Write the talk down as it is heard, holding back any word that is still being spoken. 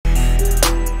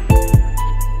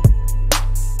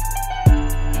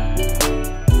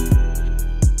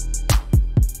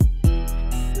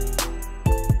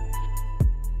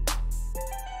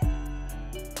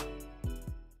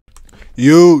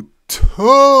You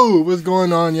too. What's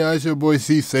going on, y'all? It's your boy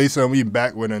Csayso, and we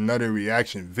back with another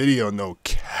reaction video, no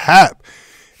cap.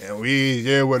 And we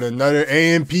here with another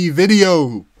AMP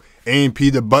video. AMP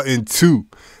the button 2.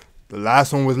 The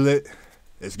last one was lit.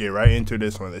 Let's get right into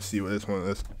this one. Let's see what this one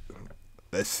is.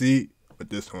 Let's see what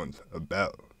this one's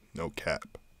about. No cap.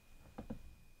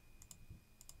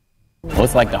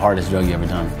 What's like the hardest drug you ever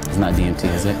done? It's not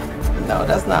DMT, is it? No,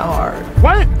 that's not hard.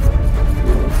 What?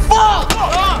 Fuck!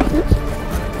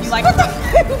 You like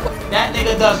that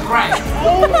nigga does crack.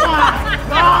 Oh my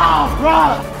god, bro!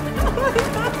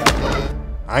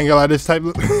 I ain't gonna lie, this type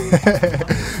look.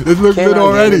 This looks good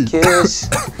already.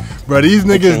 Bro, these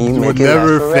niggas would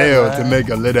never fail to make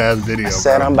a lit ass video. I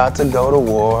said I'm about to go to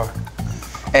war.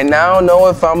 And now I don't know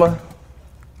if I'm a...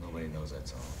 Nobody knows that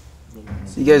song.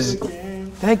 You guys...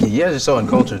 Thank you. You guys are so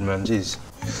uncultured, man. Jeez.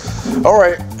 All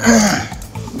right.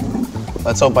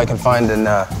 Let's hope I can find an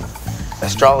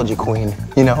astrology queen,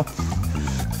 you know?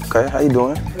 Okay, how you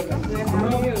doing?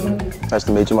 Nice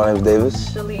to meet you. My name's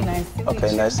Davis. Really nice to meet you.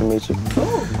 Okay, nice to meet you.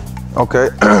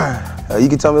 Okay. You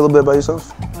can tell me a little bit about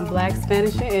yourself? I'm Black,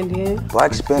 Spanish, and Indian.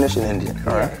 Black, Spanish, and Indian.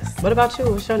 All right. What about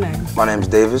you? What's your name? My name's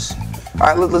Davis. All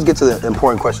right, let's get to the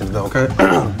important questions, though, okay?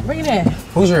 Bring it in.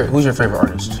 Who's your favorite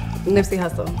artist? Nipsey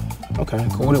Hussle. Okay,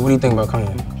 cool. What do you think about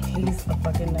Kanye? He's a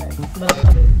fucking nut. But I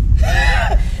love it.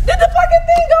 Did the fucking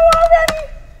thing go already?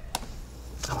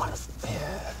 I want to,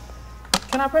 yeah.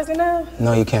 Can I press it now?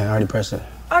 No, you can't. I already pressed it.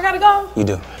 I gotta go? You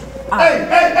do. Hey!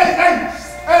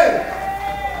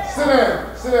 Sit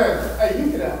down. Hey, you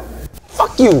get out.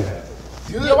 Fuck you.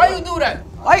 Yo, why you do that?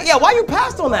 Why you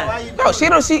passed on that? Bro,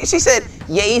 she said,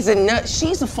 yeah, he's a nut.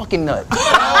 She's a fucking nut.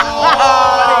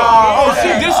 Oh, she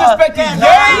disrespected Ye? I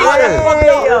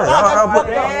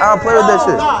don't play with that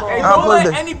shit. I don't play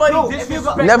with that. Anybody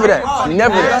disrespect? Never that.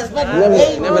 Never that.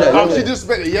 Oh, she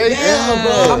disrespected Ye?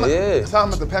 Yeah, bro. Yeah. Time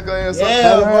about to pack her ass up.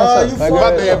 Yeah, bro. You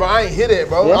About that, bro. I ain't hit it,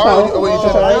 bro.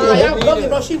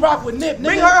 I She rock with Nip.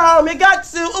 Bring her home. It got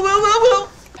to.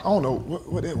 don't know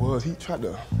what that was. He tried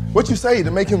to... What you say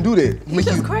to make him do that? He's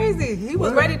just crazy. He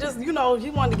was ready just, you know, he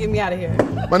wanted to get me out of here.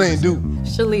 My name Duke.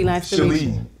 Shalee, nice to meet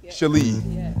you. Shalee.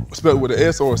 Spelled with an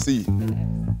S or a C.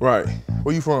 Right.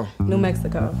 Where you from? New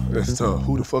Mexico. That's tough.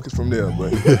 Who the fuck is from there,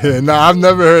 but... Nah, I've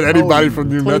never heard anybody from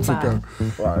New 25.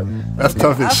 Mexico. Right. That's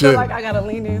tough as I shit. feel like I gotta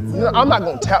lean in. You know, I'm not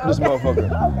gonna tap this motherfucker.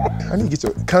 I need to get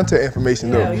your contact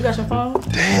information, though. Yeah, you got your phone?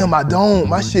 Damn, I don't.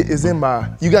 My shit is in my...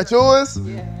 You got yours?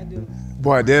 Yeah, I do.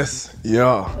 Boy, that's...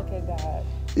 Yeah. Okay, God.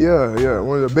 Yeah.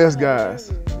 One of the best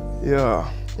guys. Yeah.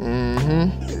 Mm-hmm.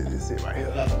 Yeah, this it right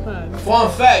here. Fun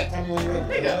fact,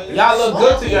 y'all look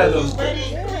good together.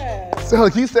 So,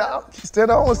 can you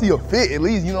stand? I want to see your fit at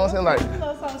least, you know what I'm saying? Like, You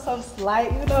know, some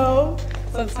slight, you know,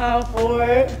 some time for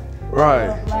it.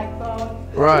 right. Black phone.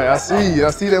 Right, I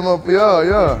see them up,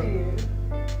 yeah.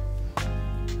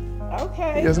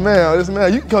 Okay. Yes, ma'am.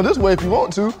 You can come this way if you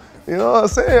want to. You know what I'm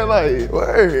saying? Like,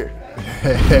 word.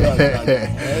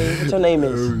 What your name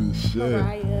is? Oh, shit.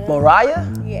 Mariah?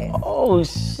 Yes. Oh,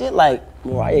 shit, like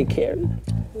Mariah Carey.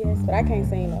 Yes, but I can't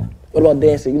sing though. What about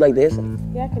dancing? You like dancing?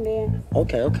 Yeah, I can dance.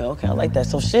 Okay. I like that.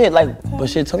 So shit, but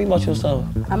tell me about yourself.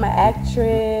 I'm an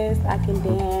actress. I can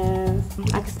dance.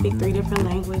 I can speak 3 different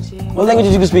languages. What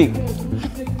languages you can speak?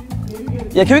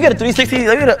 Yeah, can we get a 360?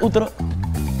 Let me get a utara.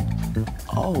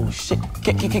 Oh shit.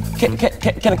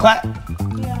 Can I clap?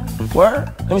 Yeah.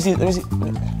 Word? Let me see.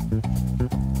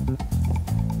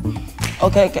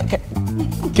 Okay, can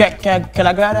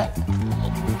I grab that?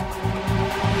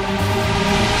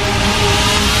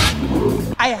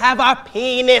 I have a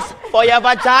penis for your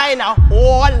vagina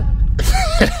hole.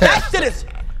 That shit is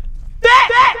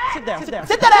fat. Sit down.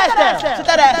 Sit that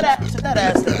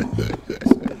ass down.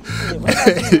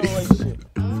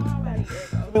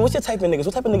 What's your type of niggas?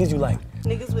 What type of niggas you like?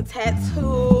 Niggas with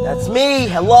tattoos. That's me.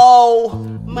 Hello.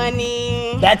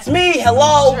 Money. That's me.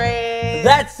 Hello. Dreads.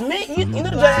 That's me. You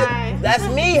know the Right. dread. That's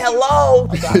me. Hello.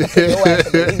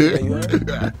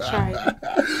 Try.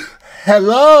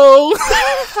 Hello.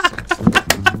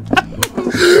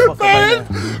 Man,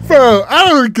 bro, I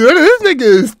don't get it. This nigga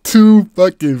is too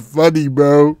fucking funny,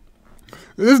 bro.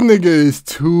 This nigga is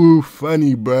too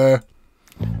funny, bro.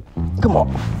 Come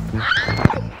on.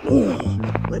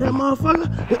 Look at that motherfucker.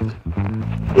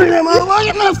 Look at that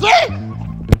motherfucker.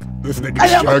 This nigga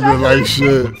struggling like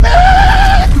shit.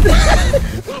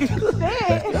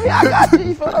 I got you,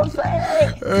 you feel what I'm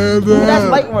saying? That's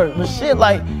light work, but shit,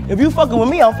 like, if you fucking with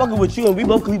me, I'm fucking with you, and we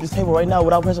both can leave this table right now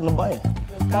without pressing the button.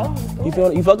 You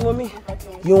feel? You fucking with me?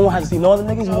 You don't want to have to see no other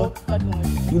niggas, you know?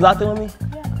 You locked in with me?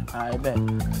 Yeah. Alright, bet.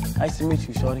 Nice to meet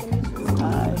you, shorty.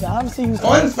 I'm seeing you.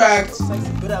 Fun fact,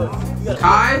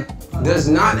 Kai does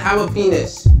not have a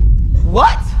penis.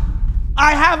 What?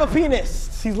 I have a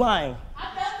penis. He's lying.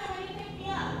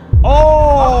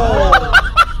 Oh!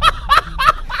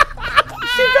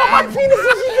 She felt my penis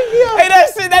when she picked me up. Hey,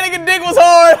 that nigga dick was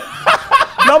hard.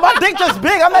 No, my dick just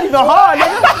big. I'm not even hard,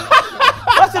 nigga.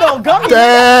 What's it on gummy?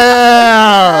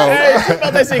 Damn. Hey, she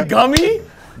felt that shit gummy?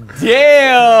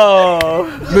 Damn.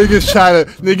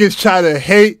 Niggas try to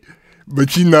hate,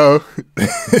 but you know,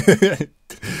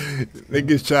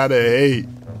 niggas try to hate.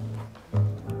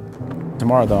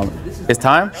 Tomorrow though. It's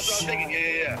time?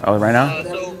 Oh, right now?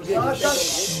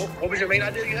 What was your main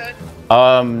idea you had?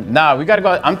 Nah, we gotta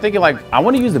go. I'm thinking like, I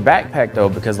wanna use the backpack though,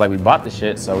 because like we bought the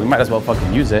shit, so we might as well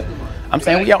fucking use it. I'm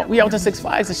saying we out to Six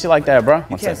Flags and shit like that, bro.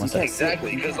 One sec.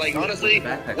 Exactly, because like honestly,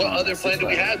 what other plan do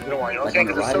we have? You know what I'm saying?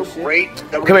 Because it's so great.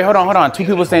 Okay, wait, hold on. Two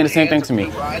people saying the same thing to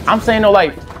me. I'm saying though,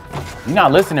 like, you're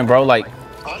not listening, bro. Like,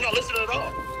 I'm not listening at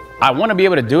all. I wanna be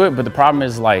able to do it, but the problem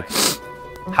is like,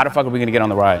 how the fuck are we gonna get on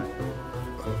the ride?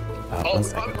 One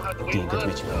second. Dean, good to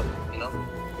meet you.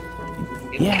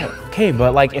 Yeah, okay,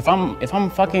 but like if I'm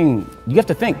fucking, you have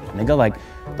to think, nigga, like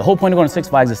the whole point of going to Six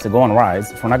Flags is to go on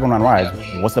rides. If we're not going on rides,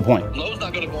 what's the point? Lowe's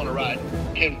not gonna go on a ride.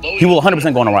 He will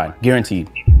 100% go on a ride, guaranteed.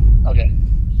 Okay.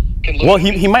 Well,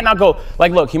 he might not go,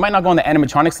 like look, he might not go on the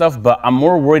animatronic stuff, but I'm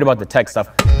more worried about the tech stuff.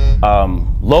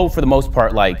 Low for the most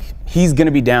part, like he's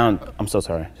gonna be down. I'm so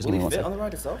sorry. Just give me 1 second. On the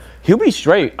ride itself? He'll be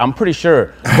straight, I'm pretty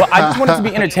sure. But I just want it to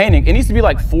be entertaining. It needs to be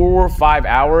like 4 or 5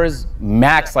 hours,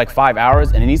 max like 5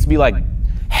 hours, and it needs to be like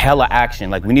hella action.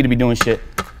 Like we need to be doing shit.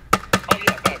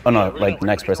 Oh no, like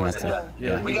next person has to.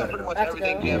 Yeah. We got pretty much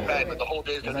everything jam packed, but the whole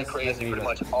day is gonna be crazy pretty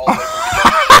much all the way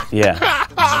from the Yeah.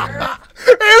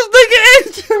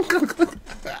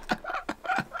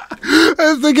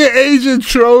 This nigga Asian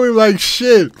trolling like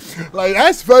shit. Like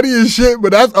that's funny as shit,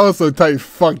 but that's also tight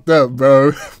fucked up,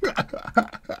 bro.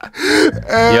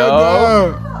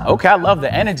 Yo. Okay, I love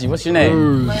the energy. What's your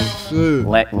name? Oh, shit.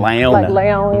 Leona. Like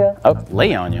Leonia. Oh,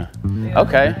 Leonia.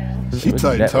 Okay. She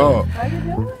tight tall.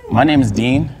 My name is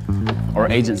Dean, or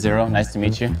Agent Zero. Nice to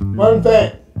meet you. Fun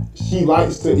fact, she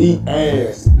likes to eat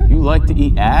ass. You like to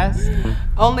eat ass?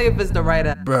 Only if it's the right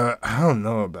ass. Bro, I don't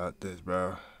know about this,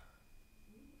 bro.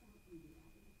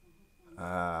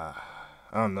 I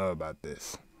don't know about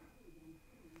this.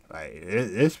 Like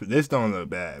this don't look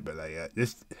bad, but like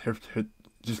this her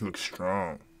just looks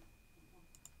strong.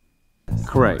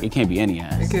 Correct. It can't be any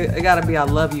ass. It gotta be I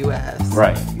love you ass.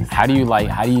 Right. How do you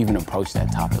even approach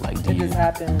that topic? Like, do It you just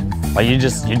happens. like you're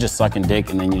just sucking dick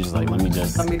and then you're just like, let me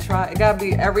try. It gotta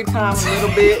be every time a little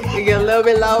bit. You get a little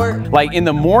bit lower. like in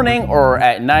the morning or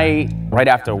at night, right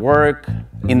after work,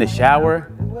 in the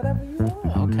shower. Whatever you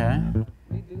want. Okay.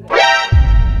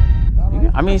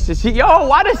 I mean, yo,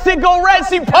 why does shit go red?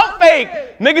 She pump fake.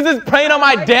 Niggas is praying on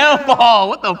my downfall.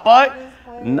 What the fuck?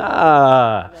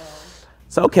 Nah.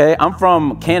 It's okay. I'm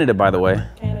from Canada, by the way.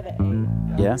 Canada.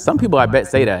 Yeah, some people I bet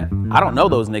say that. I don't know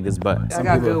those niggas, but some I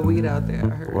got people. good weed out there. I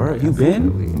heard. Where you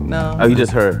been? No. Oh, you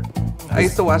just heard. I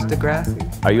used to watch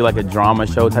Degrassi. Are you like a drama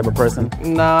show type of person?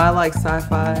 No, I like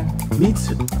sci-fi. Me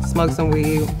too. Smoke some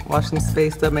weed, watch some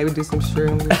space stuff, maybe do some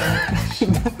shrooms.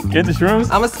 Get the shrooms?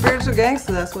 I'm a spiritual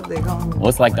gangster, that's what they call me.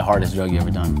 What's like the hardest drug you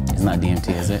ever done? It's not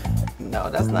DMT, is it? No,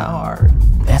 that's not hard.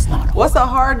 That's not hard. What's a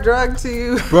hard drug to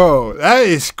you? Bro, that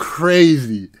is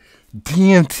crazy.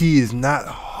 DMT is not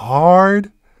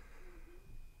hard.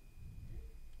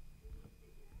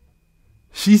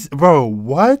 Bro,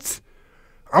 what?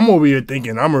 I'm over here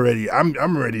thinking I'm already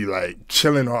like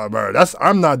chilling all bro.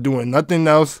 I'm not doing nothing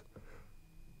else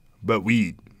but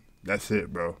weed. That's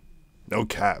it, bro. No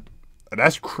cap.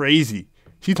 That's crazy.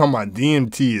 She talking about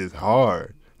DMT is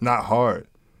hard. Not hard.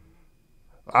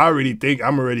 I already think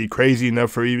I'm already crazy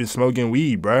enough for even smoking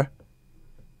weed, bruh.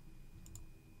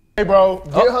 Hey, bro,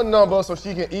 get her number so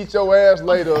she can eat your ass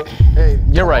later. Hey,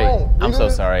 You're right. on, I'm nigga. so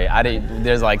sorry.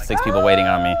 There's like 6 people waiting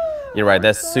on me. You're right.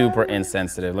 That's super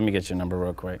insensitive. Let me get your number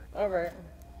real quick. All right.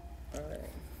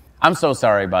 I'm so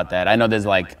sorry about that. I know there's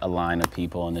like a line of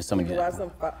people and there's so many. Watch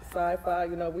some sci-fi,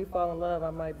 we fall in love, I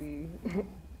might be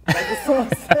like the song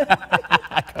said.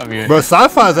 Come here. But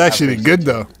sci-fi is actually good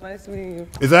though. Nice meeting you.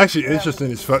 It's actually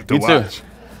interesting as fuck to Me too. watch.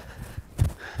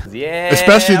 Yeah.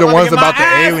 Especially the I'm gonna ones get my about the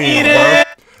ass aliens, eaten. bro.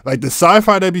 Like the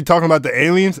sci-fi they be talking about the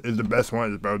aliens is the best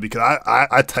ones, bro. Because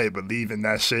I type believe in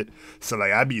that shit. So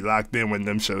like I be locked in when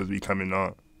them shows be coming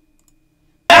on.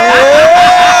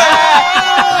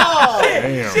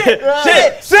 Damn. Sit.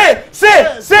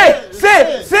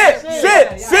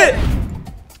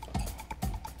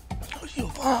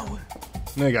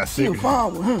 Nigga got sick. How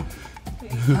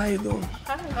you doing?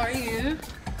 Hi, how are you?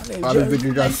 Why this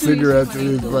nigga got cigarettes in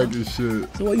his fucking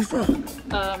shit? So where you from?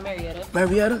 Marietta.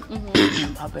 Marietta?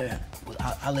 I bet.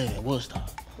 I live in Woodstock.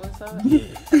 Woodstock? Yeah.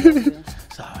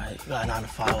 It's alright. You got 9 to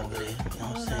 5 over there. You know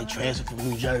what I'm saying? Transfer from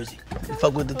New Jersey. You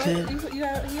fuck with the kid? You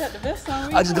had the vest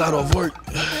on. I just got off work.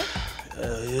 Okay.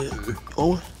 Yeah.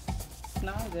 Oh?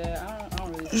 No, I'm good. I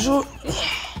don't really. You sure? Yeah.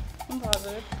 I'm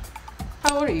positive.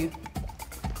 How old are you?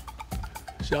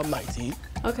 Shit, I'm 19.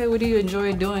 Okay, what do you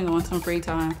enjoy doing on some free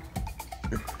time?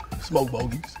 Smoke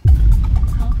bogeys.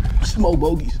 Smoke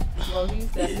bogeys. Bogeys,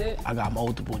 that's it? I got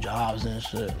multiple jobs and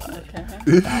shit. Like,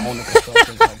 Okay. I own a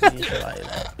construction company and shit like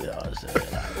that. You know what I'm saying?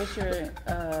 Like, What's your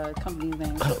company's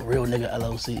name? real nigga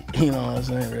LLC. You know what I'm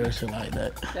saying? Real shit like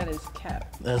that. That is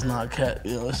cap. That's not cat.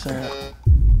 You know what I'm saying?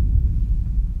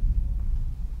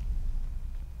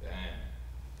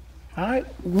 All right.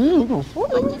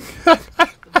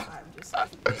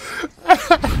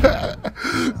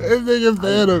 This nigga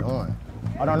Phantom.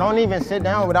 Oh, don't even sit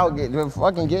down without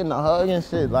fucking getting a hug and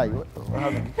shit. Like,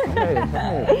 come here.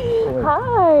 Hi.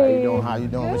 How you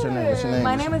doing? What's your name?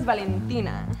 My name is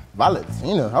Valentina.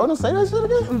 Valentina. I wouldn't say that shit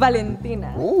again.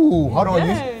 Valentina. Ooh, hold on.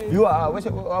 Yes.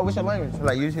 What's your language?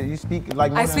 Like, you speak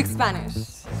like. I speak Spanish.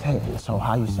 So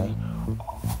how you say?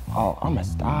 Oh, I'm a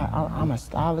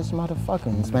stylish motherfucker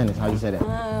in Spanish. How you say that?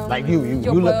 Like you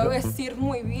Yo look. puedo vestir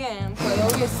muy bien. Puedo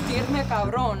vestirme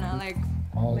cabrona. Like.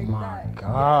 Oh like my that.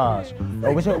 gosh.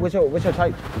 Oh, what's your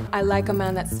type? I like a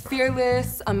man that's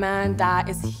fearless, a man that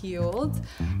is healed.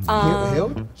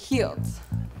 Healed? Healed.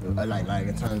 Like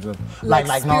in terms of Like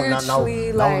no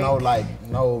spiritually,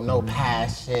 no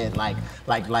past shit like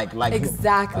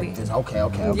Exactly. like just, okay.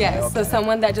 Yes, okay. so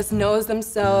someone that just knows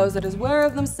themselves, that is aware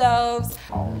of themselves.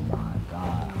 Oh my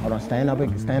god. Hold on, stand up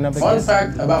again. Fun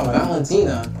fact about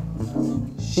Valentina,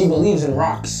 she believes in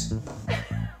rocks.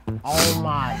 Oh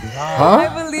my god. Huh?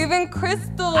 I believe in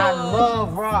crystals. I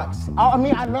love rocks.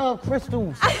 I love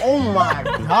crystals. Oh my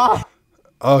god.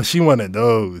 Oh, she one of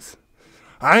those.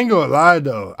 I ain't gonna lie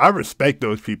though. I respect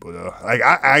those people though. Like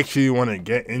I actually want to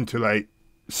get into like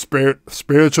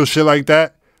spiritual shit like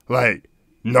that. Like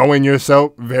knowing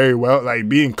yourself very well, like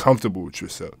being comfortable with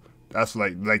yourself. That's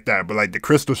like that. But like the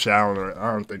crystal shit, I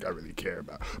don't think I really care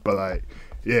about. But like,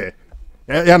 yeah,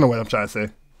 y'all know what I'm trying to say.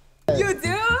 You do?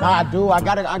 I do. I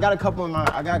got a couple in my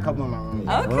room.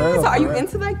 Okay, so are you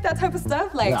into like that type of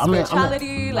stuff? Like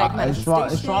spirituality, like manifestation?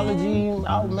 Astrology,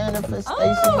 manifestation.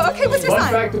 Oh, okay, what's your Fun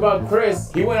sign? fact about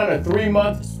Chris, he went on a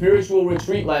 3-month spiritual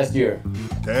retreat last year.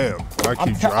 Damn, why I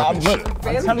keep dropping shit?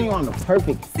 I'm telling you, I'm the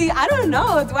perfect. See, I don't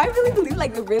know. Do I really believe,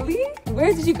 like, really?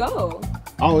 Where did you go?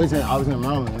 Oh, I was in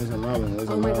Maryland.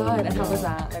 Oh my god, and how was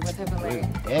that? Like, what type of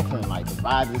like? Different, like the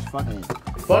vibe is fucking.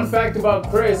 Fun fact about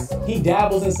Chris, he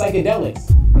dabbles in psychedelics.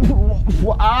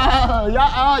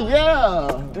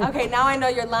 Yeah. Okay, now I know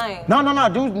you're lying. No,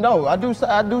 I do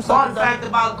something. Fun fact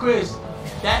about Chris,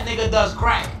 that nigga does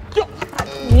crack.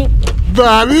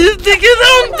 Nah, these niggas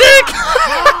on dick.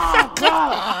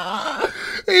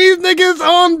 These niggas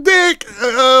on dick.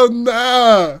 Oh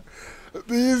nah.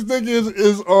 These niggas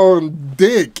is on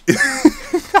dick.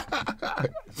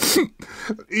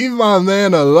 Leave my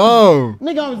man alone.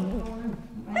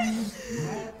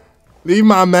 Leave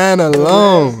my man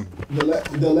alone. The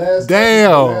last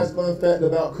fun fact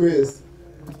about Chris,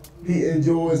 he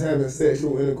enjoys having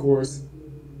sexual intercourse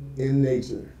in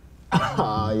nature.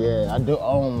 Oh yeah, I do.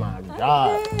 Oh my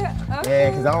god. Okay.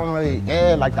 Yeah, cause I don't really.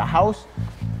 Yeah, like the house.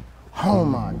 Oh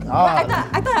my But god.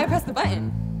 I thought I pressed the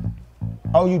button.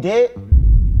 Oh, you did?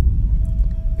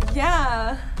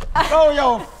 Yeah. Oh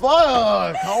yo,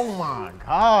 fuck. Oh my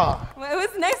god. Well, it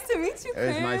was nice to meet you,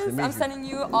 Chris. It's nice to meet I'm you. sending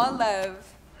you all love.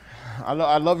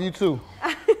 I love you too.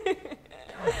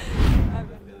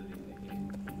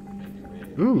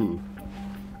 Ooh.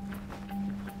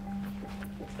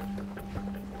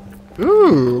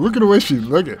 Ooh, look at the way she's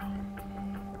looking.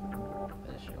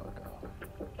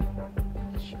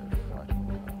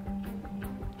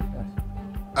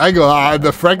 I ain't gonna lie,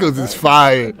 the freckles is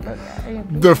fire.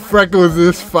 The freckles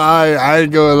is fire. I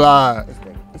ain't gonna lie.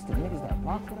 It's the niggas that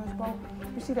rock with us, bro.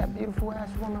 You see that beautiful ass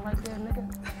woman right there,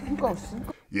 nigga? You go see.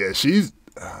 Yeah, she's.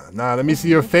 Nah, let me see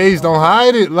your face. Don't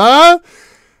hide it, love.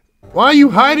 Why are you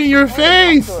hiding your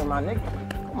face? My nigga.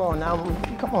 Come on now.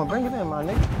 Come on, bring it in, my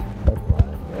nigga.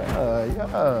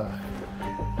 Yeah.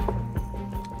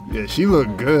 Yeah, she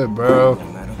look good, bro.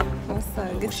 What's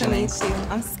up? Good to meet you.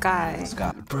 I'm Sky.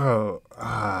 Bro,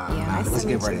 Yeah, nice Let's to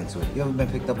get meet right you. into it. You ever been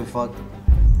picked up and fucked?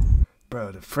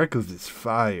 bro, the freckles is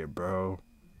fire, bro.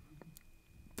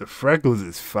 The freckles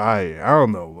is fire. I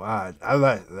don't know why. I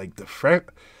like the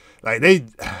like they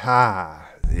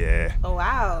Oh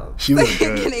wow. She So look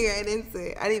you're good. getting right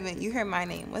into it. I didn't even you heard my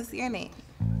name. What's your name?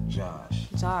 Josh.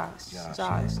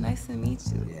 Nice to meet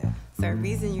you. Yeah. So the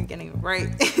reason you're getting right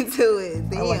into it.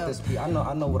 Damn. I like this piece. I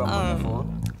know what I'm looking for.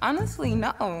 Honestly,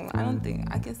 no. I don't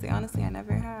think. I can say honestly, I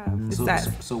never have.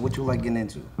 So what you like getting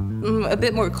into? A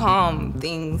bit more calm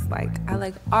things. Like, I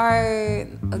like art,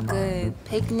 a good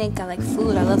picnic. I like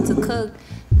food. I love to cook.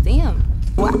 Damn.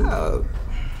 Wow.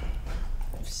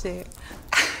 Shit.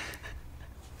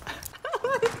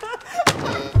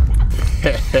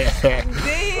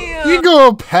 Damn. You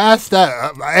go past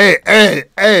that.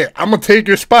 Hey, I'm gonna take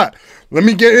your spot. Let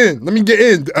me get in.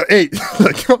 Hey,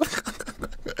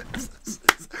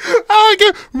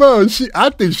 bro, I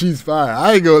think she's fine.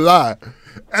 I ain't gonna lie.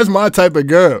 That's my type of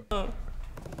girl.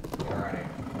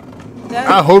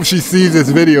 I hope she sees this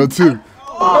video too.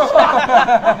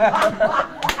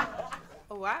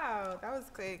 Wow, that was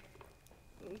quick.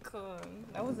 Cool.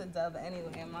 That was a dub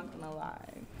anyway, I'm not gonna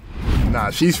lie. Nah,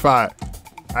 she's fine.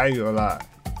 I ain't gonna lie.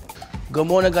 Good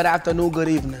morning, good afternoon, good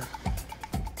evening.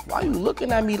 Why you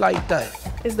looking at me like that?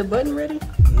 Is the button ready?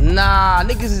 Nah,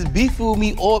 niggas is beefing with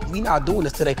me or we not doing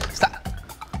this today. Stop.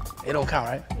 It don't count,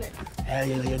 right? Hell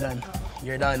yeah, you're done.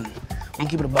 You're done. I'm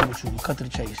keeping a buck with you. Cut to the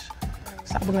chase.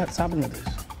 Stop looking at this. I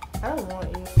don't want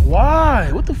you.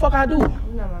 Why? What the fuck I do? You're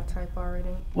not my type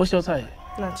already. What's your type?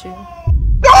 Not you.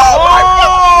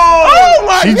 Oh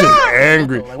my She God. just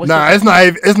angry. Like, nah, it's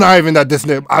not even that this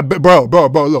nigga. Bro,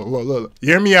 look.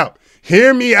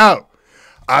 Hear me out.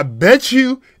 I bet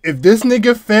you if this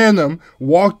nigga Phantom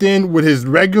walked in with his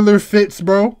regular fits,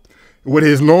 bro, with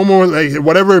his normal, like,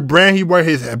 whatever brand he wear,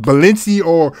 his Balenci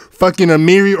or fucking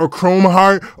Amiri or Chrome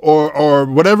Heart or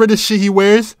whatever the shit he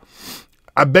wears,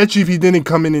 I bet you if he didn't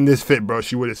come in this fit, bro,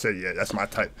 she would have said, yeah, that's my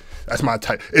type. That's my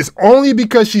type. It's only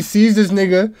because she sees this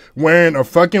nigga wearing a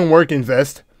fucking working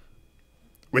vest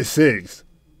with cigs.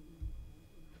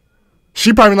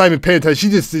 She probably not even paying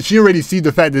attention. She already see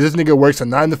the fact that this nigga works a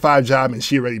 9-to-5 job and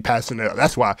she already passing it up.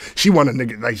 That's why she want a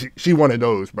nigga, like, she one of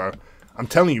those, bro. I'm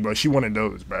telling you, bro, she one of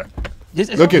those, bro.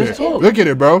 Look at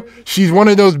her, bro. She's one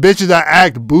of those bitches that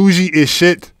act bougie as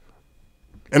shit.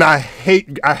 And I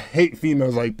hate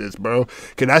females like this, bro.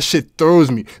 Cause that shit throws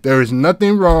me. There is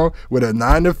nothing wrong with a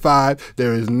 9-to-5.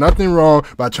 There is nothing wrong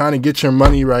by trying to get your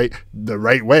money right the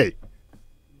right way.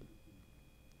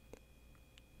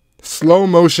 Slow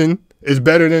motion is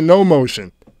better than no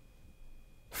motion.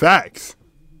 Facts.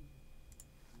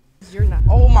 You're not.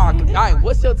 Oh my God. All right,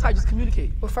 what's your type? Just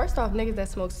communicate. Well, first off, niggas that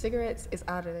smoke cigarettes is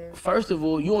out of there. First of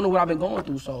all, you don't know what I've been going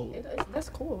through, so. That's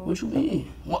cool. What you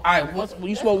mean? Well, all right,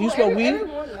 you smoke weed?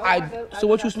 So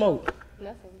what you smoke?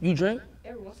 Nothing. You drink?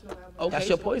 Every once in a while. Okay. That's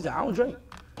your poison. I don't drink.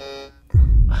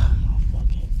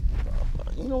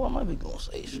 You know what? I might be gonna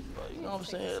say shit, bro. You know what I'm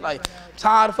saying? Like,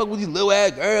 tired of fucking with these little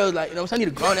ass girls. Like, you know what I'm saying? I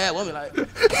need a grown ass woman. Like,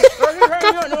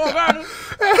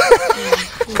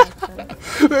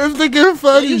 This nigga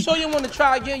funny. You sure you want to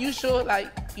try again? You sure, like,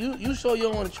 you sure you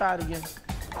don't want to try it again?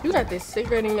 You got this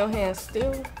cigarette in your hand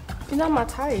still. You're not my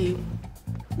type.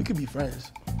 We could be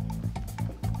friends.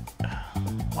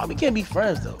 Why we can't be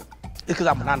friends though? It's because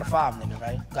I'm a 9-to-5 nigga,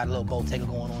 right? Got a little bottaker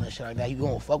going on and shit like that. You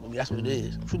gonna fuck with me? That's what it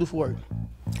is. What you do for work?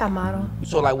 I model.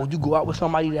 So like, would you go out with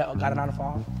somebody that got a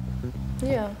 9-to-5?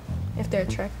 Yeah, if they're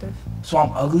attractive. So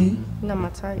I'm ugly? Not my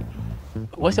type.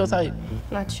 What's your type?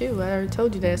 Not you. I already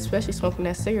told you that, especially smoking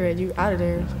that cigarette. You out of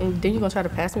there. And then you gonna try to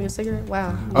pass me a cigarette?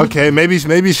 Wow. Okay, maybe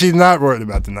she's not worried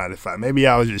about the 9-to-5. Maybe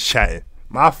I was just chatting.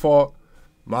 My fault.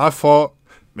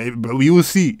 Maybe, but we will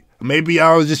see. Maybe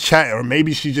I was just chatting, or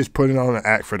maybe she just put it on an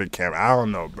act for the camera. I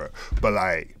don't know, bro. But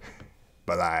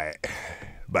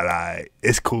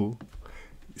it's cool.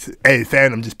 Hey,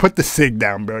 Phantom, just put the cig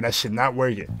down, bro. That shit not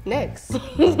working. Next.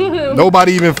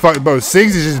 Nobody even fuck, bro.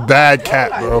 Cigs is just bad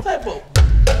cat, bro.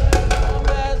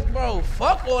 Bro,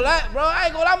 fuck all that, bro. I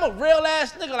ain't gonna lie, I'm a real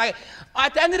ass nigga. Like,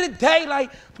 at the end of the day,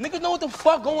 like, niggas know what the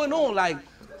fuck going on. Like,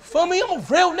 for me, I'm a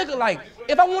real nigga. Like,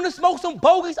 if I want to smoke some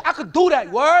bogeys, I could do that,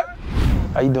 word?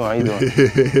 How you doing?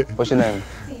 What's your name?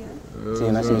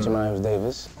 Tia, nice to meet you. My name is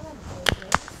Davis.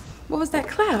 What was that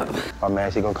clap? My man,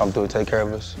 she gonna come through and take care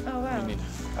of us. Oh, wow.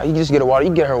 You just get her water. You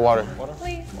can get her water. Water,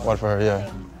 please. Water for her,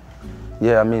 yeah.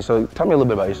 Yeah, I mean, so tell me a little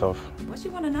bit about yourself. What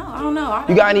you want to know? I don't know.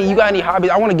 You got any hobbies?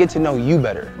 I want to get to know you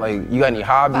better. Like, you got any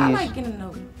hobbies? I like getting to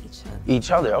know each other. Each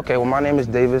other. Okay, well, my name is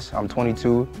Davis. I'm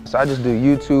 22. So I just do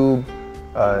YouTube,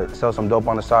 sell some dope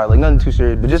on the side. Like, nothing too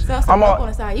serious, but just Sell some dope on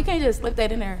the side. You can't just slip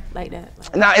that in there like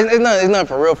that. Nah, it's nothing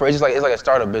for real. It's like a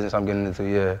startup business I'm getting into.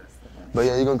 Yeah. But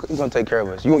yeah, you're gonna take care of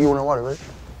us. You want her water, right?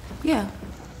 Yeah.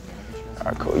 All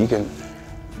right, cool. You can.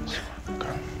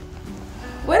 Okay.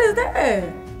 What is that?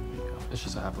 It's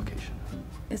just an application.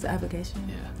 It's an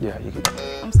application? Yeah, you can.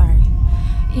 I'm sorry.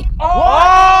 Oh!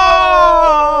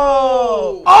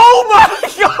 Oh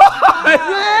my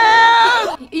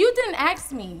God! You didn't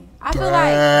ask me. I feel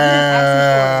like you didn't ask me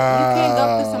for it. You can't go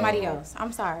for somebody else.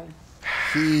 I'm sorry.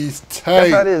 He's tight.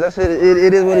 That's how it is. That's it.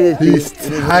 It is what it is.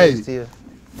 He's tight.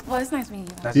 Well, it's nice meeting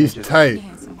you. He's tight.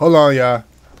 Hold on, y'all.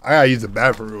 I gotta use the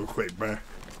bathroom real quick, man.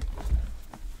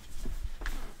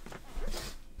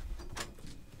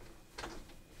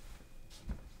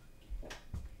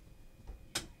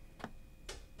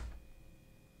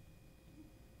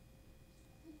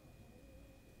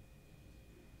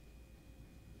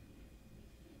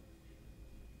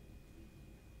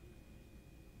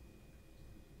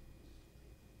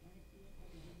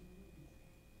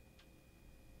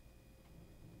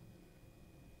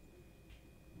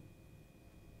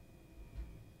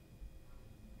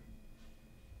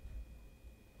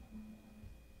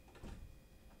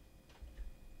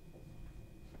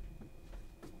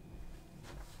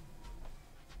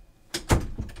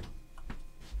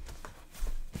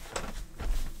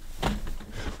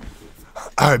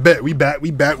 All right, bet. We back.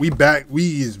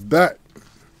 We is back.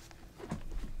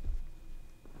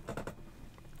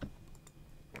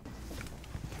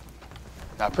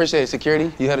 I appreciate it,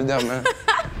 security. You held it down, man.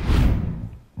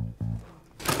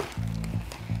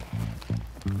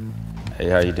 Hey,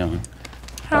 how you doing?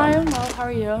 Hi, I'm well. How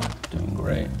are you? Doing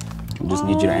great. I just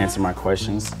need you to answer my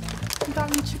questions. You got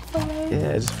me Chick-fil-A?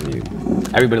 Yeah, just for you.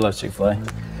 Everybody loves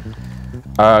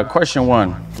Chick-fil-A. Question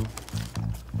 1.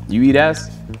 You eat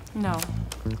ass? No.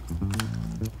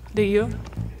 Do you?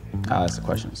 That's the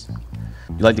questions.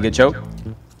 You like to get choked?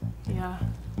 Yeah.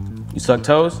 You suck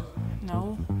toes?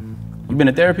 No. You been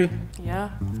to therapy? Yeah.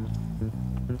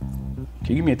 Can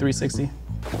you give me a 360?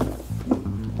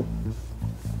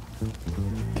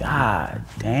 God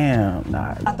damn,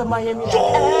 nah. At the Miami.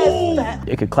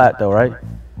 It could clap though, right?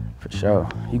 For sure.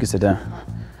 You can sit down.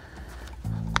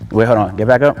 Wait, hold on. Get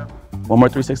back up. One more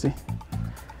 360.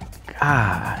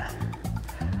 God.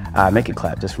 Make it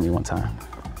clap just for me one time.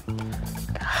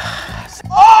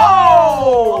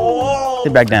 Oh!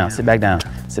 Sit back down. Sit back down.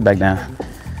 Sit back down.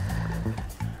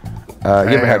 You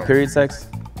ever had period sex?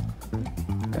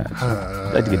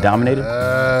 You like to get dominated?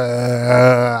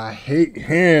 I hate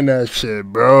hearing that shit,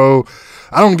 bro.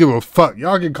 I don't give a fuck.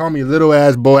 Y'all can call me little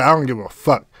ass boy. I don't give a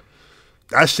fuck.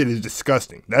 That shit is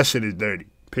disgusting. That shit is dirty.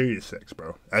 Period sex,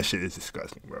 bro. That shit is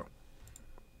disgusting, bro.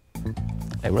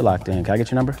 Hey, we're locked in. Can I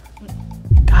get your number?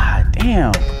 God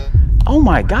damn. Oh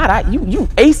my God, you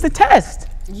aced the test.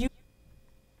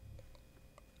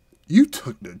 You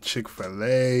took the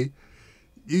Chick-fil-A.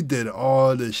 You did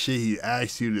all the shit he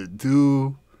asked you to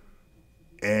do.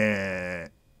 And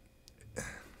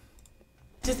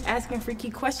Just asking freaky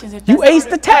questions. If You that's aced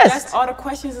all the test. If that's all the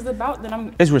questions is about, then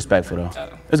I'm It's respectful though.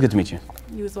 It's good to meet you.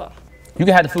 you as well. You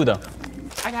can have the food though.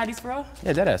 I got these for real?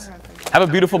 Yeah, deadass. Have a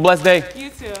beautiful, blessed day. You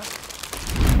too.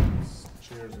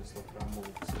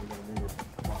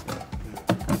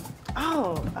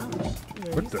 Oh.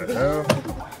 what the hell?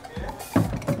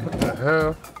 What the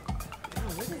hell?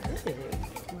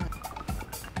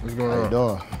 What's going How you on?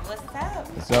 doing?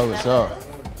 What's up? What's up?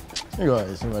 You go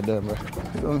ahead, see my dad, bro.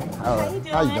 How you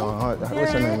doing?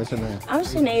 What's your name? I'm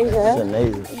What's Shanasia. your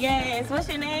name? Yes. What's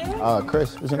your name?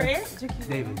 Chris. What's your name? Chris?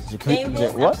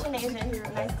 David. What? What? Nice to meet you.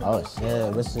 Oh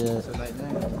shit, what's your?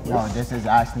 Yo, this is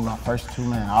actually my first 2,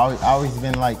 man. I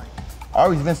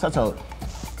always been such a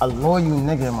loyal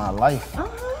nigga in my life.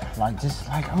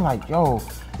 I'm like, yo,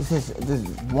 this is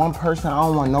one person. I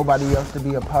don't want nobody else to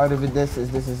be a part of it. This is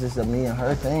just a me and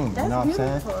her thing. You know what I'm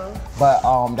saying? But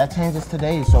that changes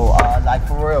today. So like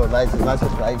for real, like for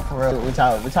real.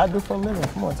 What y'all do for a living?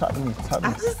 Come on, talk to me.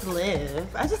 I just live.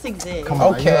 I just exist. Come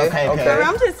on, Okay. Girl,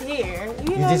 I'm just here.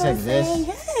 You know just what I'm exist? saying?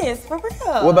 Yes, for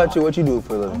real. What about you? What you do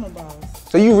for a living? I'm a boss.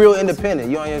 So you real independent.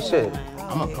 You on your shit.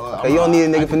 I'm a Okay, you don't need a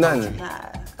nigga for nothing.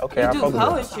 Okay, You I do fuck with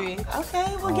poetry.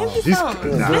 Okay, well give me She's- some. nah,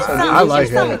 Give me some. I like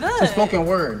Give me some her. good. It's a spoken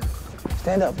word.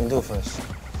 Stand up and do it for us.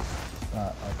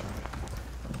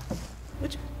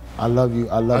 I love you.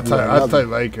 I I love you. type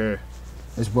like her.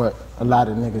 It's what a lot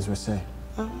of niggas would say.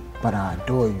 But I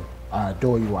adore you. I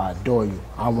adore you. I adore you.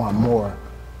 I want more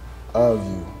of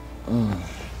you.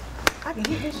 I can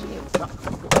hit this shit.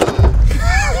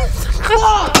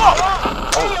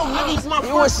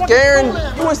 You was scaring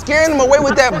them away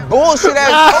with that bullshit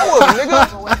ass poem,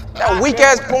 nigga. That weak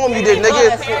ass poem you did,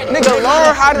 nigga. Nigga,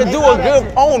 learn how to do a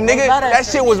good poem, nigga. That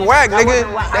shit was whack, nigga.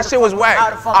 That shit was whack.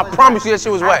 I promise you that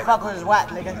shit was whack. How the fuck was whack,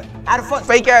 nigga? How the fuck?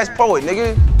 Fake ass poet,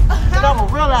 nigga. Nigga, I'm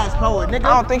a real ass poet, nigga.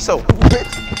 I don't think so.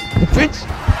 Bitch.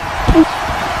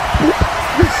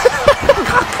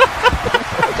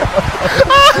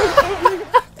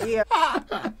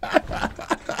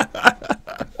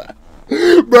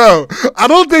 Bro, I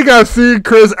don't think I've seen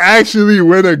Chris actually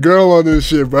win a girl on this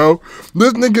shit, bro.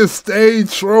 This nigga stayed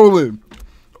trolling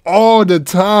all the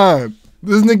time.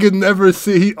 This nigga never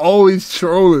see, he always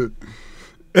trolling.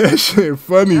 That shit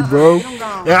funny, bro.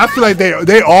 Yeah, I feel like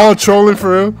they all trolling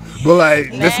for him, but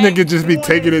like this nigga just be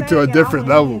taking it to a different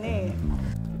level.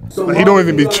 Like, he don't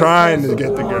even be trying to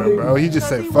get the girl, bro. He just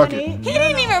said fuck it. He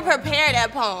didn't even prepare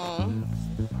that poem.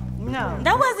 No.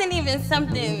 That wasn't even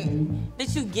something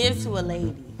that you give to a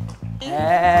lady.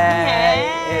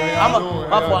 Hey. I'm a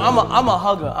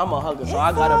hugger. I'm a hugger, so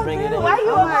I gotta bring it in. Why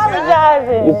you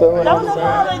apologizing? You feel what Don't I'm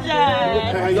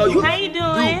apologize. How you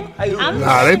doing?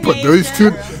 Nah, they put those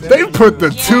two. They put the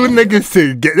two niggas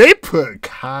together. They put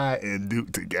Kai and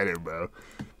Duke together, bro.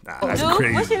 Nah, that's Duke,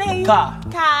 crazy. what's your name?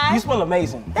 Kai. You smell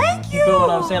amazing. Thank you. You feel what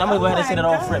I'm saying? I'm gonna go ahead and say that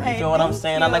on front. You feel what I'm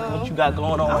saying? I like what you got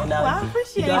going on right now. I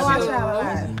appreciate it.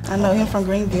 I know him from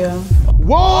Greenville.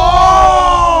 Whoa!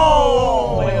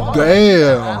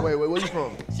 Damn. Wait, where you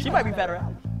from? She might be better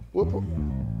out.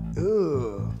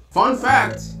 Fun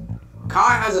fact,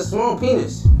 Kai has a small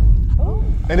penis.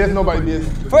 And there's nobody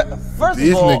business. First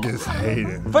These of all, niggas hate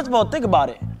it. First of all, think about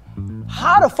it.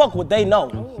 How the fuck would they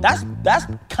know? That's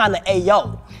kind of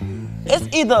ayo. It's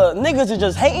either niggas are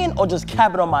just hating or just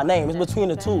capping on my name. It's between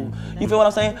the two. You feel what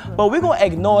I'm saying? But we're gonna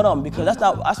ignore them because that's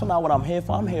not what I'm here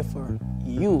for. I'm here for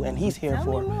you, and he's here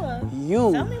for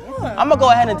you. I'm gonna go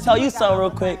ahead and tell you something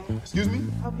real quick. Excuse me?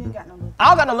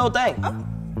 I don't got no little thing.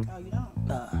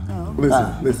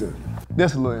 Listen.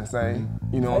 That's a little insane.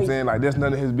 You know what I'm saying? Like, that's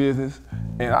none of his business.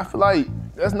 And I feel like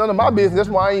that's none of my business. That's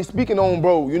why I ain't speaking on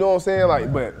bro. You know what I'm saying?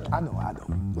 Like, but I know.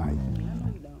 Like,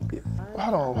 yeah.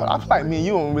 Hold on. I feel like me and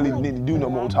you don't really need to do no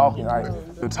more talking. Like,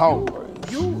 the talk.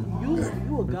 You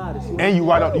a goddess. And you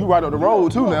right up the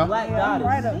road too now. Black goddess.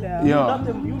 Right up there. Yeah.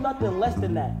 You nothing less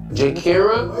than that.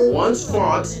 Jakira once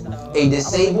fought a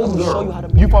disabled girl.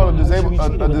 You fought a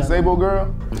disabled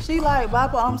girl? She like,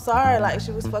 Papa, I'm sorry. Like,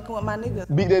 she was fucking with my nigga.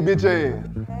 Beat that bitch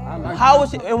ass. How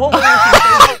was she? And what was she?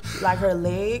 Like, her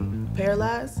leg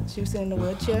paralyzed. She was sitting in a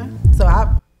wheelchair. So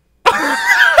I.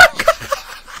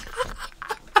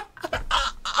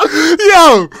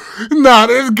 Yo, nah,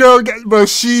 this girl, but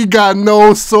she got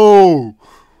no soul.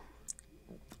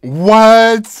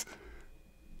 What?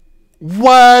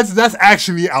 That's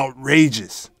actually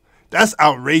outrageous. That's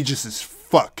outrageous as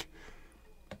fuck.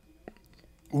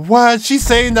 What? She's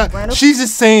saying that. She's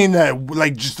just saying that,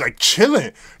 like, just like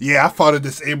chilling. Yeah, I fought a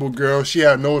disabled girl. She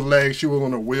had no legs. She was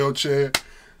on a wheelchair.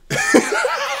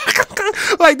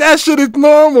 Like, that shit is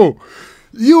normal.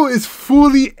 You is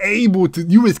fully able to,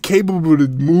 you is capable to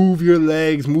move your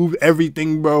legs, move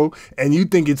everything, bro. And you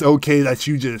think it's okay that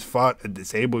you just fought a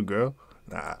disabled girl?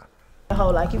 Nah.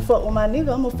 Like, you fuck with my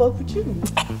nigga, I'm gonna fuck with you.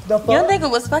 Your nigga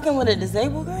was fucking with a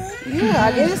disabled girl? Yeah,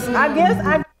 I guess.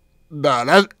 Nah,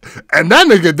 that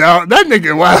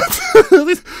nigga wild.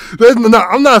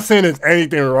 I'm not saying there's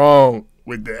anything wrong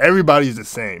with it. Everybody's the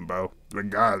same, bro.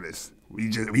 Regardless.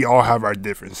 We all have our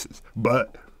differences.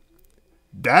 But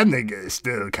that nigga is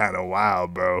still kind of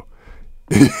wild, bro.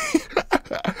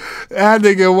 That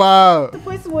nigga wild. The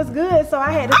pussy was good, so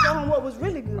I had to show him what was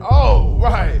really good. Oh,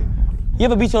 right. You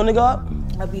ever beat your nigga up?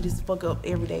 I beat his fuck up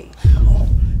every day.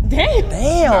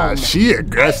 Damn. Nah, she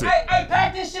aggressive. Hey,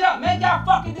 pack this shit up. Make y'all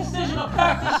fucking decision or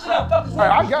pack this shit up.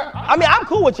 I mean, I'm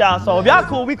cool with y'all, so if y'all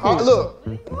cool, we cool. Look.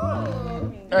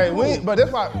 Hey, but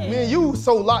that's why me and you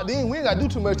so locked in, we ain't gotta do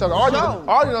too much talking.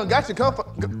 Already done got your comfort.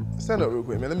 Stand up real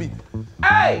quick, man. Let me.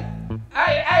 Hey,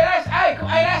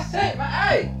 that's it, man.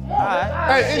 Hey, come on.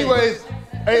 Hey, anyways.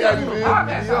 Hey,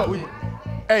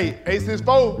 hey,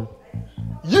 864.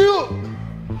 You.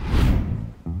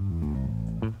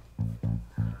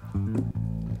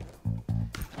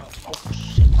 Oh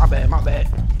shit, my bad.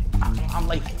 I'm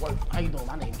late for work. How you doing?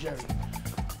 My name's Jerry.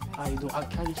 How you doing? Can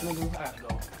I get your number? I gotta go.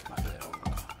 My bad.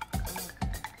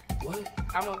 What?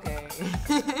 I'm okay.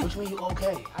 Which mean you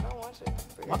okay? I don't want you.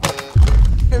 What?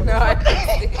 No, I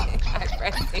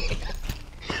pressed it.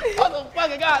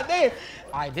 Motherfucker, goddamn.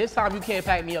 All right, this time you can't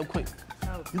pack me up quick.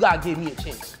 You gotta give me a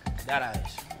chance. That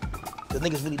ass. The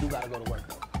niggas really do gotta go to work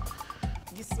though.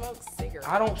 You smoke cigarettes.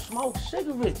 I don't smoke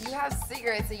cigarettes. You have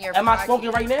cigarettes in your Am pocket. I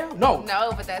smoking right now? No.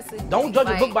 No, but that's it. Don't judge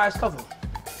a book by its cover.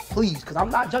 Please, because I'm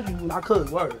not judging you when I could.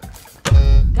 Word.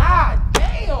 God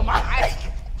damn,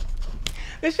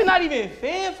 this shit not even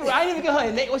fair for her. I didn't even get her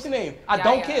a name. What's your name? I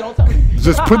don't care. Don't tell me.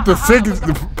 Just put the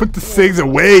cigs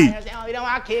away. You know,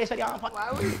 I care.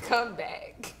 Why would you come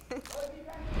back?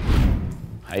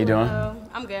 How you doing?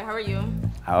 I'm good. How are you?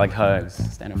 I like hugs.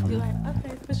 Stand up for me.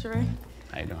 Okay, for sure.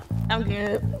 How you doing? I'm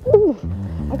good.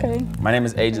 Okay. My name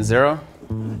is Agent Zero.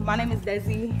 My name is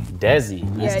Desi. Desi.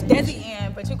 Nice Yeah, to meet Desi you.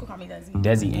 Ann, but you can call me Desi.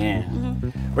 Desi Ann.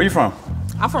 Where you from?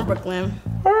 I'm from Brooklyn.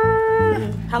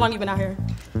 How long you been out here?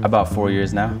 About 4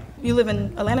 years now. You live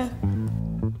in Atlanta?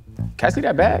 Can I see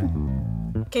that bag?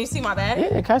 Can you see my bag?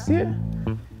 Yeah, can I see it?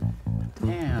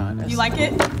 Damn. You like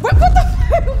it? What the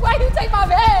fuck? Why you take my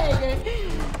bag?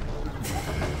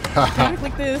 Can I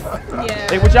click this? Yeah.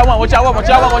 Hey, what y'all want? What y'all want? What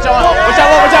y'all want? What y'all want? What y'all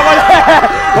want? What y'all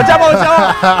want? What y'all want? What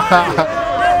y'all want?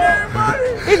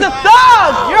 He's a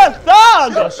thug! You're a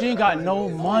thug! Yo, she ain't got no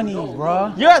money,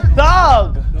 bruh. You're a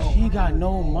thug! She ain't got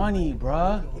no money,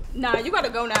 bruh. Nah, you gotta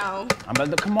go now. I'm about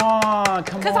to, come on.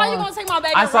 Cause how you gonna take my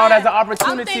bag? I and saw it run? as an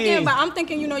opportunity. I'm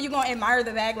thinking, you know, you gonna admire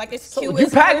the bag, like it's cute. You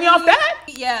it's packed me off pretty. that?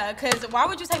 Yeah, cause why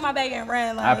would you take my bag and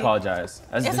run? Like, I apologize.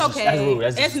 That's it's disres- okay. That's rude.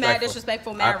 That's it's mad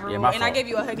disrespectful. disrespectul, mad rude, Yeah, my and I fault. gave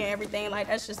you a hug and everything. Like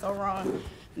that's just so wrong.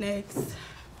 Next.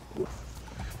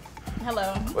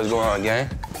 Hello. What's going on, gang?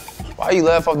 Why you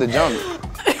laugh off the jump?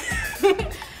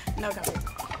 No comment.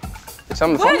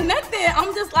 Something What? funny? Nothing.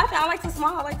 I'm just laughing. I like to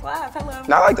smile. I like to laugh. Hello.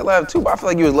 Nah, I like to laugh too, but I feel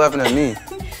like you was laughing at me.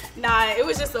 Nah, it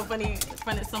was just so funny.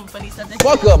 Some funny stuff. That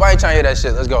Fuck up, I ain't trying to hear that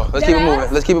shit. Let's go. Let's keep it Deadass?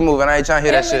 moving. Let's keep it moving. I ain't trying to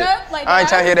hear that Give it shit. up, like I ain't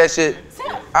trying to hear that shit.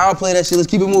 I don't play that shit. Let's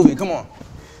keep it moving. Come on.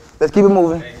 Let's keep it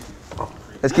moving.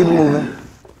 Let's keep it moving.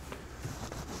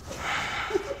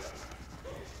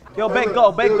 Yo, bake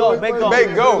go, bake go, bake go.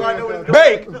 Bake go.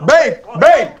 Bake, bake,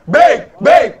 bake, bake, bake,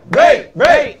 bake,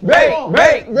 bake, bake,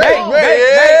 bake, bake.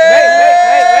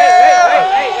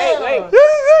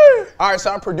 All right,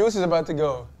 so our producer's about to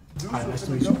go. All right, nice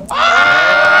to meet you.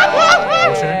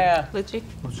 Yeah. Lucci.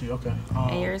 Lucci, okay.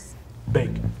 And yours? Bake.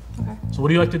 Okay. So what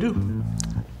do you like to do?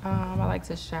 I like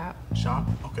to shop. Shop?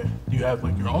 Okay. Do you have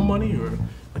like your own money or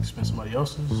like to spend somebody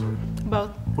else's? Or Both.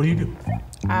 what do you do?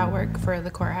 I work for the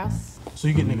courthouse. So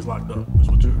you get niggas locked up, is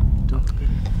what you're telling me.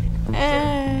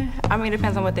 I mean, it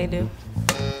depends on what they do.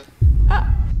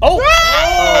 Oh!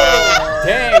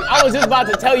 Dang, I was just about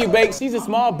to tell you, Bake, she's a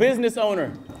small business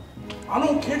owner. I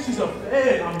don't care, she's a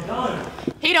fed, I'm done.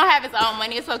 He don't have his own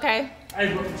money. It's okay.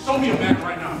 Hey, bro, show me a bag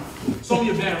right now. Show me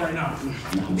a bag right now.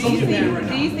 Do you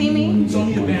see me? Show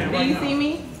me a bag Do right you now. see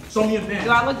me? Show me a bag. Do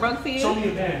I look broke to you? Show me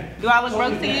a bag. Do I look Show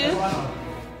broke me a to bag. you? Hold on.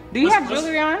 Do you have Let's-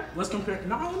 jewelry on? Let's compare.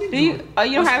 No, I don't need Do you? jewelry. Oh,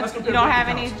 you don't Let's have. compare You don't bank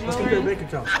have any accounts. Let's compare jewelry.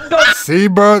 bank accounts. See,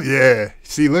 bro? Yeah.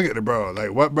 See, look at the bro.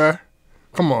 Like, what, bro?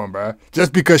 Come on, bro.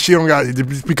 Just because she don't got,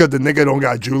 just because the nigga don't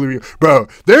got jewelry. Bro,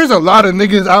 there's a lot of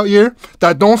niggas out here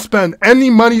that don't spend any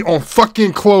money on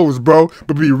fucking clothes, bro,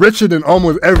 but be richer than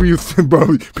almost everything,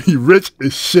 bro. Be rich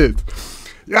as shit.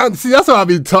 Yeah, see, that's what I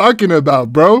be talking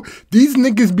about, bro. These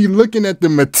niggas be looking at the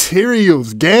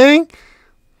materials, gang.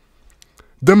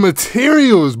 The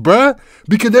materials, bruh.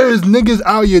 Because there is niggas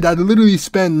out here that literally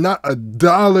spend not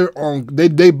 $1 on,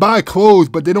 they buy clothes,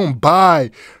 but they don't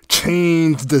buy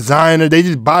chains, designer. They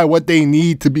just buy what they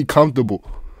need to be comfortable.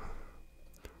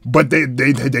 But they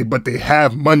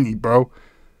have money, bro.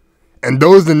 And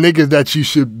those are the niggas that you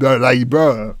should, like,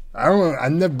 bro.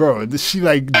 Bro, she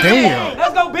like, damn.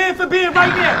 Let's go bid for bid right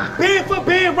now. Bid for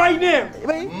bid right now.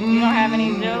 You don't have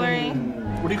any jewelry?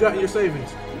 What do you got in your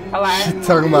savings? A lot. She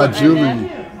talking about jewelry.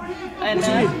 What you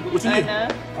need? What you need?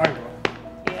 Enough. All right,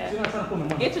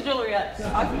 bro. Get your jewelry up.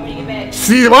 I'll give you back.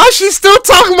 See, why she still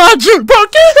talking about jewelry? Bro,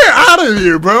 get her out of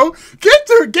here, bro.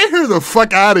 Get her the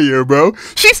fuck out of here, bro.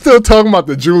 She's still talking about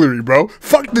the jewelry, bro.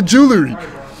 Fuck the jewelry.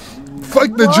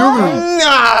 Fuck the jewelry.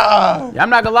 Nah. I'm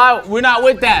not gonna lie, we're not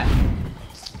with that.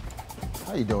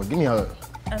 How you doing? Give me a hug.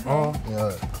 Okay. Give me a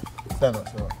hug. Stand up,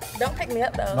 stand up. Don't pick me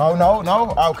up though. No.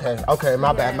 Okay,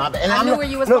 my bad. And I knew not- where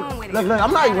you was look, going with it. Look,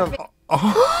 I'm not even.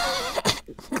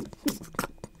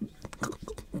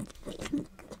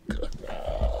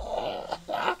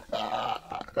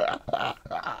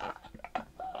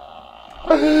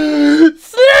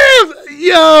 Sam,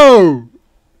 yo.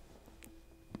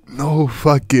 No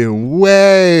fucking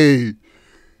way.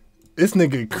 This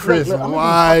nigga Chris Look, I'm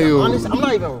wild. honest, I'm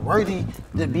not even worthy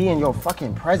to be in your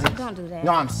fucking presence. Don't do that.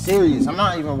 No, I'm serious. I'm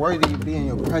not even worthy to be in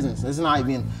your presence. It's not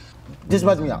even. This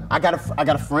bugs me out. I got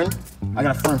a friend. I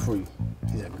got a friend for you.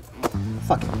 He's a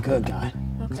fucking good guy.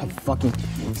 He's a fucking.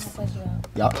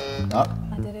 Yup.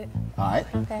 I did it. All right.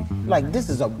 Okay. Like, this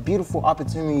is a beautiful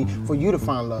opportunity for you to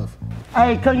find love.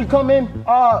 Hey, can you come in?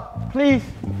 Please.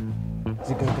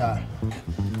 He's a good guy.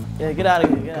 Yeah, get out of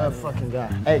here. Get out Good of here. fucking guy.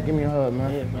 Hey, give me a hug,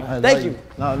 man. Yeah, man. I love Thank you.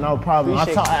 No problem.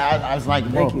 Appreciate it. I was like,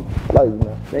 bro. Thank you. Love you,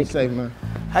 man. Be safe, man.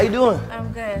 How you doing?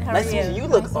 I'm good. How Nice are to you? meet you. You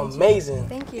look Nice to meet amazing.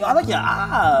 Thank you. Yo, I like your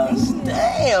eyes.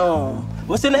 Damn.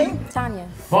 What's your name? Tanya.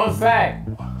 Fun fact,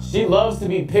 she loves to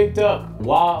be picked up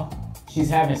while she's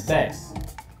having sex.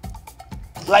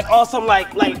 Like awesome, like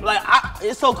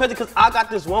it's so crazy because I got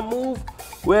this one move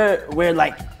where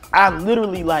like I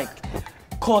literally like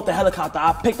caught the helicopter.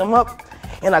 I picked him up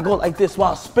and I go like this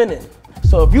while spinning.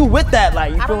 So if you with that,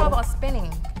 like, you I feel don't know about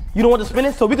spinning. You don't want the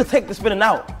spinning, so we could take the spinning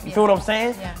out. You feel what I'm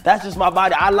saying? Yeah. That's just my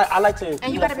body. I like to.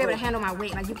 And you gotta be able to handle my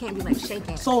weight. Like you can't be like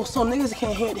shaking. So niggas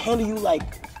can't handle you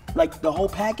like the whole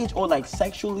package, or like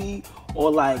sexually,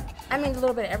 or like. I mean a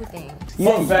little bit of everything.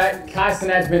 Fun fact: Csayso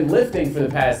has been lifting for the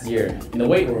past year in the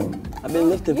weight room. I've been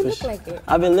lifting You for look shit. like it.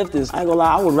 I've been lifting. I ain't gonna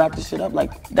lie, I would wrap this shit up.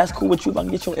 Like, that's cool with you if I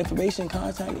can get your information,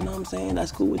 contact, you know what I'm saying?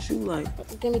 That's cool with you. Like,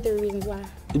 Give me 3 reasons why.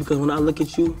 because when I look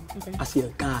at you, Okay. I see a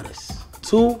goddess.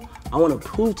 2, I wanna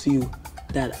prove to you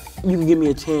that you can give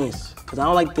me a chance. Cause I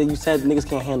don't like that you said niggas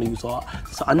can't handle you. So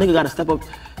a nigga gotta step up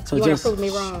to You wanna just prove me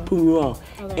wrong. Prove me wrong.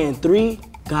 Okay. And 3,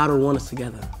 God will want us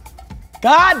together.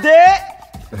 God did!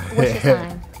 What's your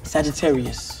sign?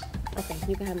 Sagittarius. Okay,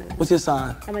 you can have my. What's your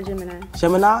sign? I'm a Gemini.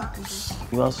 Gemini?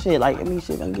 Well, shit, like, I mean,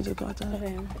 shit, if I can get your contact.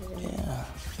 Okay. Yeah.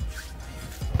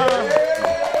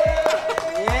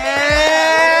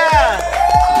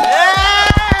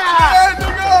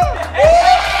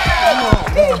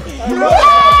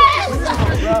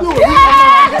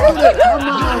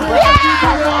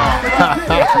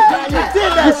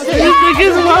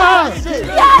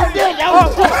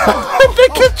 I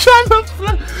think it's trying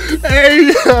to.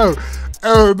 Hey yo,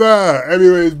 oh nah.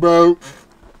 Anyways, bro,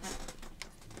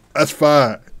 that's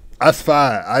fine. That's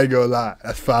fine. I ain't gonna lie.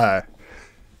 That's fine.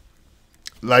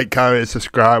 Like, comment,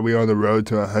 subscribe. We on the road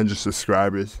to 100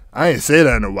 subscribers. I ain't say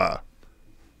that in a while,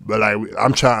 but like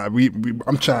I'm trying.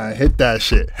 I'm trying to hit that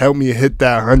shit. Help me hit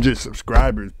that 100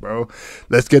 subscribers, bro.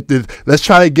 Let's get this. Let's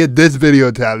try to get this video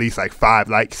to at least like 5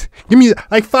 likes. Give me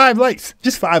like 5 likes.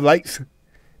 Just 5 likes.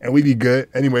 And we be good.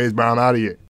 Anyways, bro, I'm out of here.